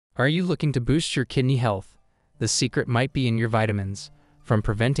Are you looking to boost your kidney health? The secret might be in your vitamins. From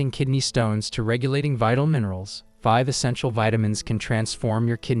preventing kidney stones to regulating vital minerals, 5 essential vitamins can transform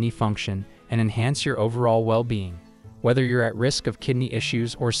your kidney function and enhance your overall well-being. Whether you're at risk of kidney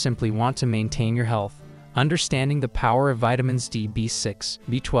issues or simply want to maintain your health, understanding the power of vitamins D, B6,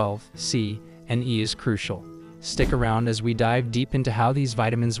 B12, C, and E is crucial. Stick around as we dive deep into how these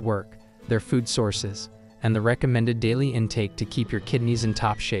vitamins work, their food sources, and the recommended daily intake to keep your kidneys in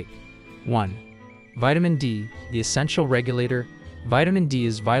top shape. 1. Vitamin D, the essential regulator. Vitamin D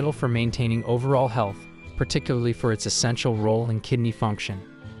is vital for maintaining overall health, particularly for its essential role in kidney function.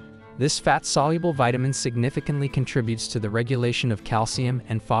 This fat-soluble vitamin significantly contributes to the regulation of calcium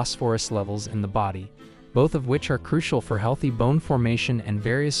and phosphorus levels in the body, both of which are crucial for healthy bone formation and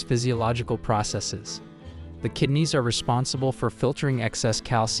various physiological processes. The kidneys are responsible for filtering excess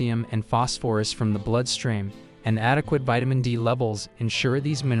calcium and phosphorus from the bloodstream, and adequate vitamin D levels ensure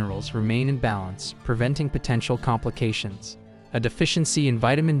these minerals remain in balance, preventing potential complications. A deficiency in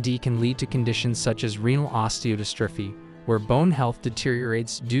vitamin D can lead to conditions such as renal osteodystrophy, where bone health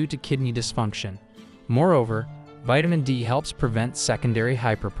deteriorates due to kidney dysfunction. Moreover, vitamin D helps prevent secondary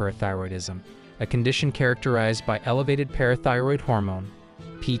hyperparathyroidism, a condition characterized by elevated parathyroid hormone,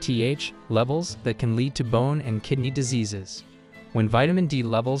 PTH, levels that can lead to bone and kidney diseases. When vitamin D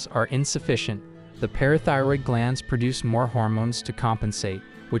levels are insufficient, the parathyroid glands produce more hormones to compensate,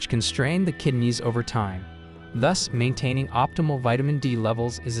 which can strain the kidneys over time. Thus, maintaining optimal vitamin D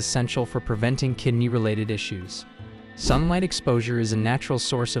levels is essential for preventing kidney-related issues. Sunlight exposure is a natural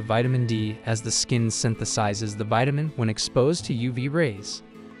source of vitamin D as the skin synthesizes the vitamin when exposed to UV rays.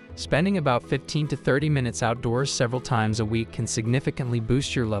 Spending about 15 to 30 minutes outdoors several times a week can significantly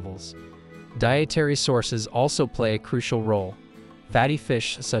boost your levels. Dietary sources also play a crucial role. Fatty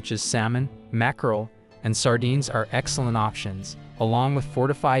fish such as salmon, mackerel, and sardines are excellent options, along with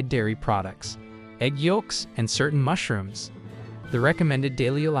fortified dairy products, egg yolks, and certain mushrooms. The recommended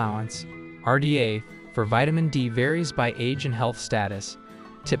daily allowance, RDA, for vitamin D varies by age and health status,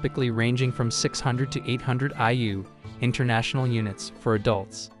 typically ranging from 600 to 800 IU, international units, for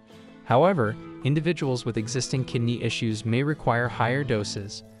adults. However, individuals with existing kidney issues may require higher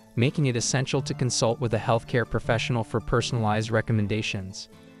doses, making it essential to consult with a healthcare professional for personalized recommendations.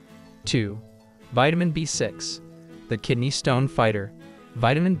 2. Vitamin B6, the kidney stone fighter.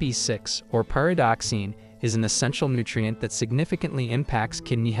 Vitamin B6, or pyridoxine, is an essential nutrient that significantly impacts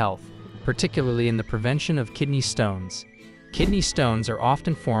kidney health, particularly in the prevention of kidney stones. Kidney stones are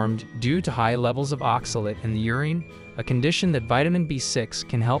often formed due to high levels of oxalate in the urine, a condition that vitamin B6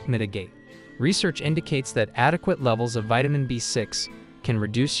 can help mitigate. Research indicates that adequate levels of vitamin B6 can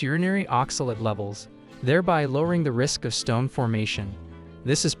reduce urinary oxalate levels, thereby lowering the risk of stone formation.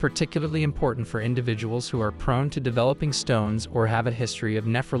 This is particularly important for individuals who are prone to developing stones or have a history of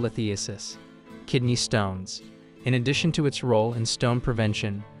nephrolithiasis. Kidney stones. In addition to its role in stone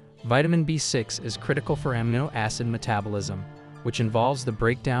prevention, vitamin B6 is critical for amino acid metabolism, which involves the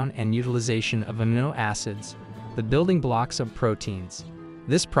breakdown and utilization of amino acids, the building blocks of proteins.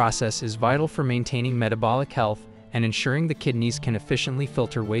 This process is vital for maintaining metabolic health and ensuring the kidneys can efficiently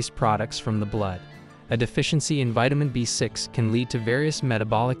filter waste products from the blood. A deficiency in vitamin B6 can lead to various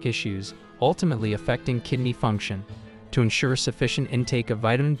metabolic issues, ultimately affecting kidney function. To ensure sufficient intake of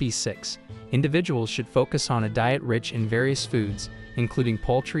vitamin B6, individuals should focus on a diet rich in various foods, including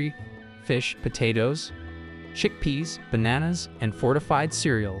poultry, fish, potatoes, chickpeas, bananas, and fortified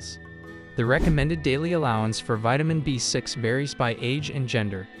cereals. The recommended daily allowance for vitamin B6 varies by age and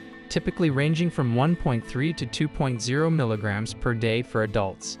gender, typically ranging from 1.3 to 2.0 milligrams per day for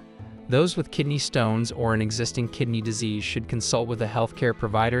adults. Those with kidney stones or an existing kidney disease should consult with a healthcare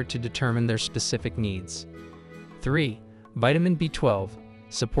provider to determine their specific needs. 3. Vitamin B12,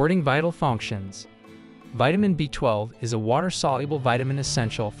 supporting vital functions. Vitamin B12 is a water-soluble vitamin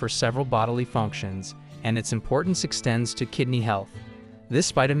essential for several bodily functions, and its importance extends to kidney health. This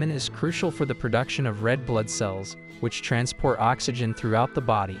vitamin is crucial for the production of red blood cells, which transport oxygen throughout the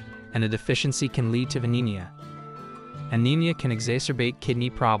body, and a deficiency can lead to anemia. Anemia can exacerbate kidney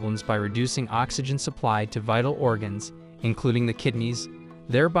problems by reducing oxygen supply to vital organs, including the kidneys,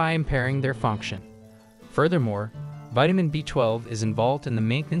 thereby impairing their function. Furthermore, vitamin B12 is involved in the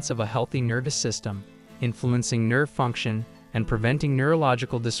maintenance of a healthy nervous system, influencing nerve function and preventing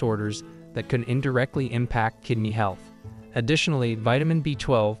neurological disorders that could indirectly impact kidney health. Additionally, vitamin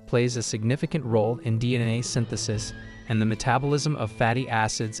B12 plays a significant role in DNA synthesis and the metabolism of fatty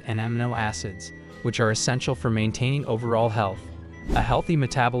acids and amino acids, which are essential for maintaining overall health. A healthy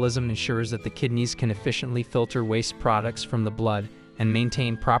metabolism ensures that the kidneys can efficiently filter waste products from the blood and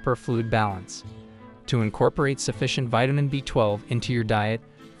maintain proper fluid balance. To incorporate sufficient vitamin B12 into your diet,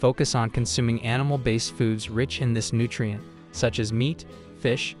 focus on consuming animal-based foods rich in this nutrient, such as meat,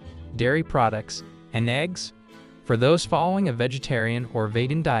 fish, dairy products, and eggs. For those following a vegetarian or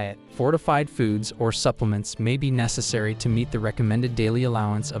vegan diet, fortified foods or supplements may be necessary to meet the recommended daily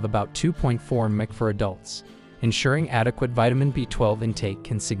allowance of about 2.4 mg for adults. Ensuring adequate vitamin B12 intake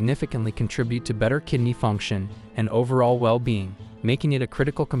can significantly contribute to better kidney function and overall well-being, making it a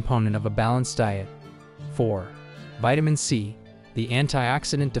critical component of a balanced diet. 4. Vitamin C, the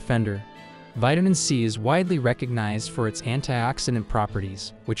antioxidant defender. Vitamin C is widely recognized for its antioxidant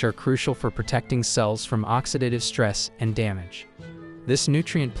properties, which are crucial for protecting cells from oxidative stress and damage. This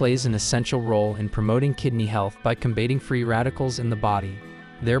nutrient plays an essential role in promoting kidney health by combating free radicals in the body,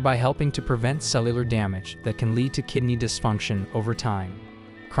 thereby helping to prevent cellular damage that can lead to kidney dysfunction over time.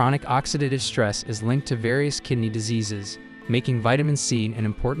 Chronic oxidative stress is linked to various kidney diseases, making vitamin C an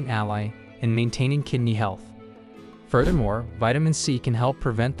important ally in maintaining kidney health. Furthermore, vitamin C can help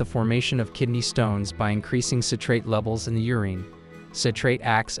prevent the formation of kidney stones by increasing citrate levels in the urine. Citrate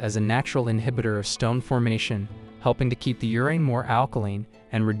acts as a natural inhibitor of stone formation, helping to keep the urine more alkaline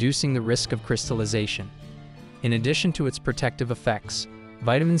and reducing the risk of crystallization. In addition to its protective effects,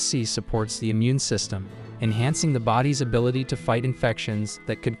 vitamin C supports the immune system, enhancing the body's ability to fight infections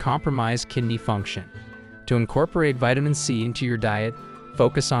that could compromise kidney function. To incorporate vitamin C into your diet,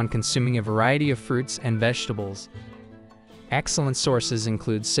 focus on consuming a variety of fruits and vegetables. Excellent sources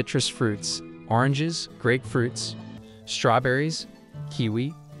include citrus fruits, oranges, grapefruits, strawberries,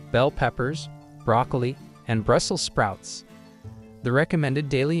 kiwi, bell peppers, broccoli, and Brussels sprouts. The recommended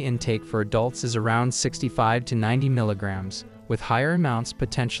daily intake for adults is around 65 to 90 milligrams, with higher amounts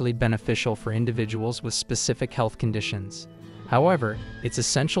potentially beneficial for individuals with specific health conditions. However, it's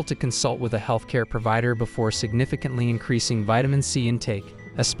essential to consult with a healthcare provider before significantly increasing vitamin C intake,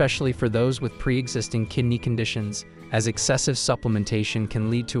 especially for those with pre-existing kidney conditions, as excessive supplementation can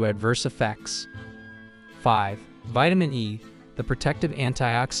lead to adverse effects. 5. Vitamin E, the protective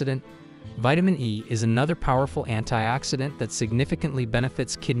antioxidant. Vitamin E is another powerful antioxidant that significantly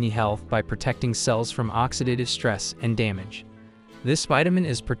benefits kidney health by protecting cells from oxidative stress and damage. This vitamin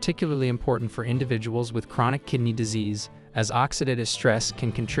is particularly important for individuals with chronic kidney disease, as oxidative stress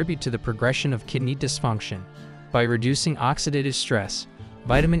can contribute to the progression of kidney dysfunction. By reducing oxidative stress,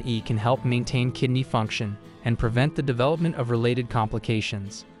 vitamin E can help maintain kidney function and prevent the development of related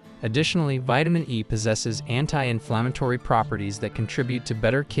complications. Additionally, vitamin E possesses anti-inflammatory properties that contribute to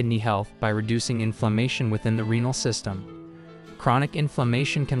better kidney health by reducing inflammation within the renal system. Chronic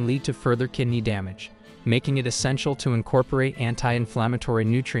inflammation can lead to further kidney damage, making it essential to incorporate anti-inflammatory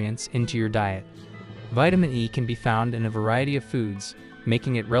nutrients into your diet. Vitamin E can be found in a variety of foods,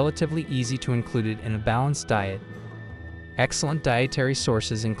 making it relatively easy to include it in a balanced diet. Excellent dietary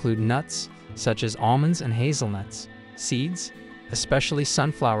sources include nuts, such as almonds and hazelnuts, seeds, especially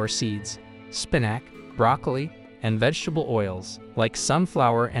sunflower seeds, spinach, broccoli, and vegetable oils, like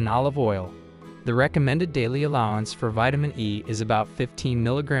sunflower and olive oil. The recommended daily allowance for vitamin E is about 15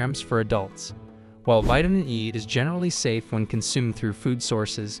 milligrams for adults. While vitamin E is generally safe when consumed through food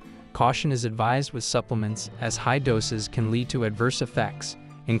sources, caution is advised with supplements, as high doses can lead to adverse effects,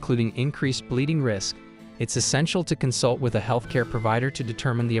 including increased bleeding risk. It's essential to consult with a healthcare provider to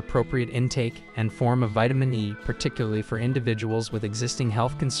determine the appropriate intake and form of vitamin E, particularly for individuals with existing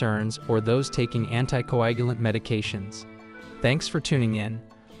health concerns or those taking anticoagulant medications. Thanks for tuning in.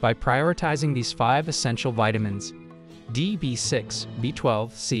 By prioritizing these 5 essential vitamins, D, B6,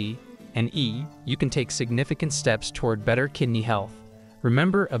 B12, C, and E, you can take significant steps toward better kidney health.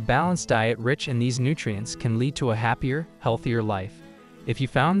 Remember, a balanced diet rich in these nutrients can lead to a happier, healthier life. If you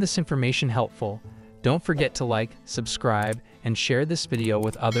found this information helpful, don't forget to like, subscribe, and share this video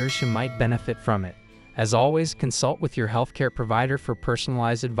with others who might benefit from it. As always, consult with your healthcare provider for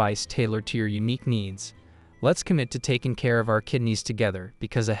personalized advice tailored to your unique needs. Let's commit to taking care of our kidneys together,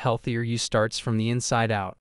 because a healthier you starts from the inside out.